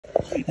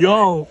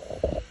Yo.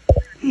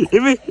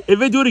 If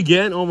they do it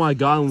again, oh my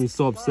god, I'm gonna be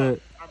so upset.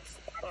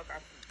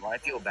 I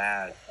feel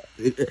bad.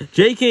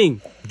 J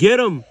King, get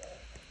him.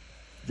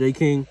 J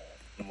King.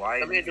 Why?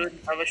 Let me do it.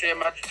 I'm gonna show you a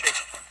magic trick.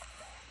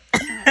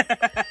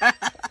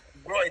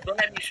 Bro, don't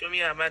let me show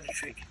me a magic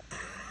trick.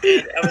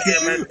 I'm gonna show you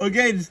a magic trick.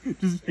 Okay, I'm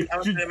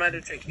gonna show you a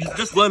magic trick.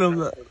 just let him.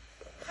 Yo,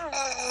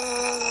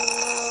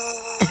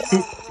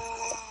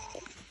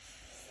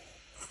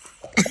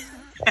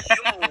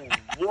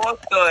 what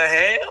the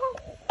hell?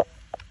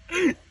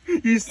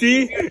 You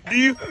see? Do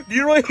you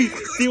really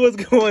see what's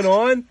going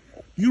on?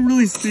 You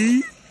really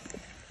see?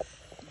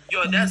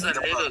 Yo, that's a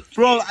little.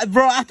 Bro,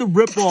 I have to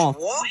rip off.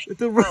 What?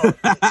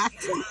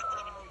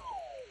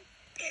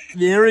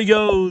 There he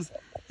goes.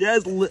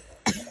 Yes.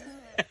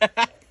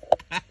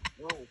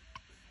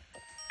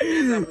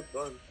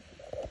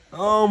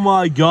 Oh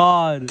my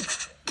god.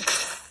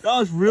 That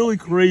was really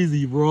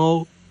crazy,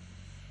 bro.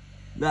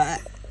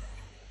 That.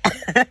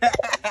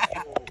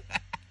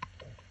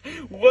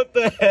 What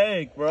the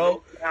heck,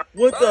 bro?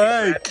 What the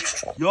heck?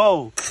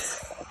 Yo.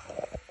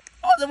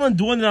 How's everyone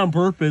doing it on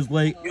purpose?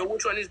 Like. Yo,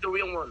 which one is the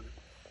real one?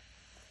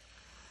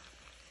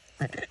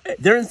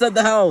 They're inside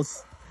the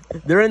house.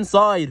 They're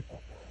inside.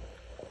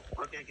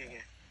 Okay.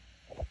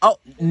 Oh,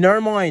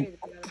 never mind.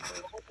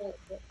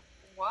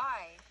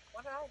 Why?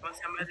 What happened? What's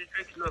your magic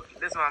trick? Look,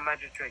 this is my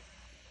magic trick.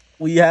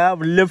 We have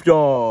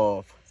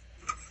liftoff.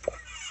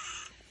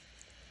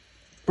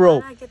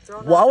 Bro,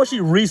 why would she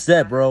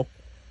reset, bro?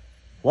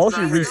 Why would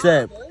she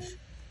reset?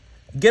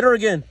 Get her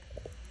again.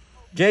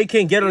 J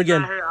King, get her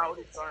again.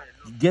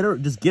 Get her,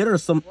 just get her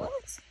some. What?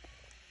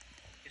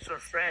 It's her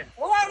friend.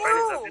 What I do?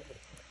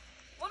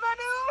 What I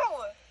do?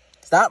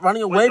 Stop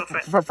running away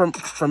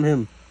from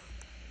him.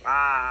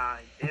 Ah,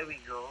 there we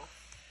go.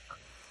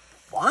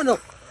 Final.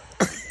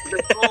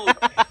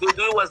 The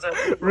dude was a...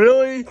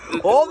 Really?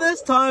 All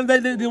this time they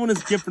want to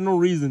skip for no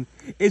reason.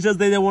 It's just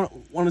they want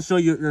to show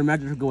you your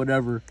magic trick or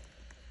whatever.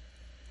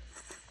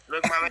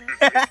 Look, my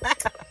magic.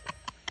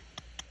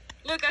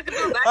 Look, I can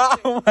do it back.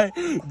 Oh my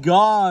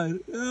god.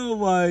 Oh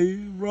my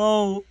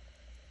bro.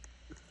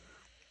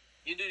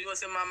 You want to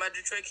see my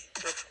magic trick?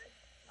 Look.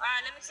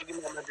 Alright, let me see. Give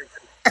me my magic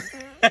trick.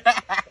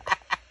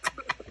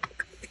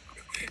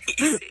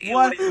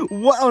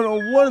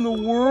 What in the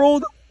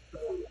world?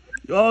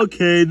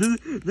 Okay,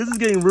 this is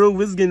getting real.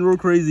 This is getting real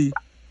crazy.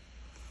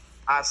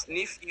 I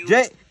sniff you.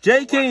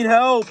 J King,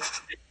 help!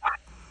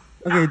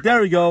 Okay,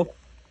 there we go. You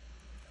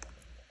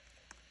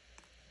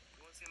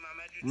want to see my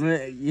magic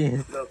trick?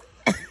 Yeah. Look.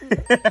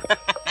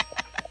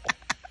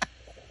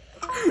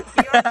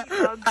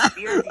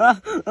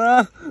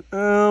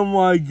 Oh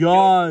my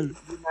god.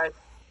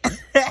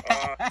 I'm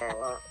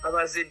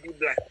about to say be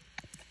black.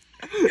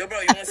 Yo, bro,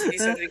 you want to see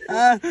something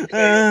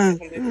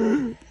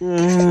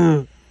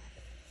cool?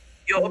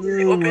 Yo,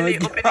 open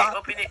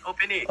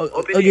it.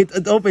 Okay,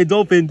 it's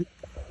opened.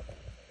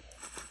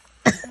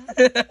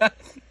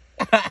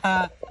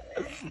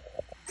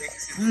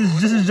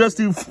 This is just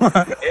too fun.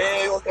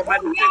 Hey, okay,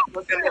 magic trick.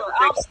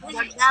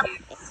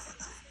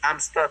 I'm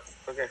stuck.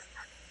 Okay.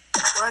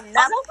 I'm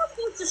not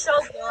supposed to show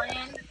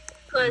Gillian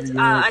because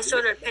I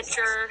showed her a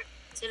picture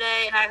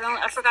today and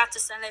I forgot to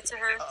send it to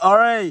her. All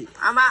right.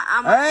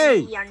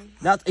 Hey, Alien.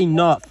 that's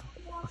enough.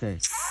 Okay.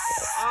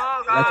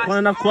 Oh That's god. not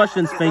enough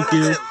questions. Thank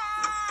you.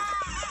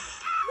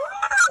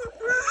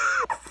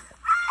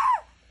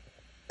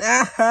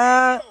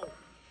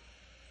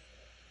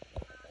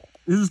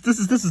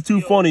 This is too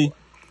funny.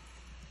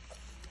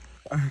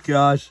 Oh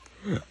gosh.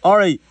 All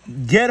right,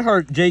 get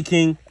her, J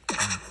King.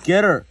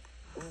 Get her.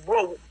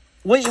 Bro.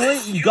 Wait,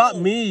 you got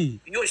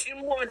me. Yo, she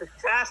moving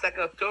fast like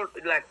a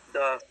turtle, like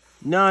the.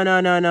 No.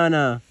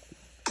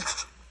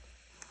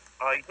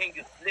 Oh, you think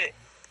you split?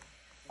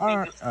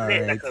 All Split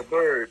right. like a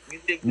bird. You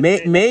think you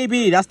split?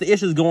 Maybe that's the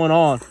issues going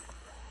on.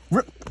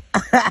 Are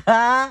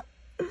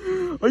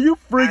you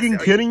freaking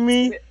kidding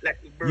me? Like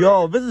a bird.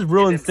 Yo, this is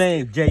real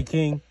insane, J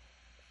King.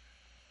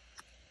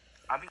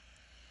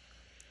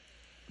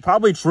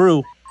 Probably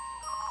true.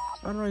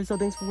 Alright, so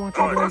thanks for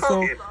watching, guys.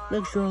 So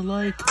make sure to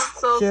like,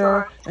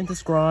 share, and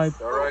subscribe.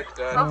 Alright,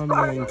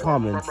 And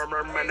comment.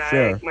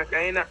 Share. Alright,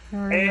 guys,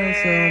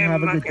 so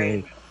have a good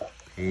day.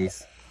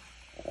 Peace.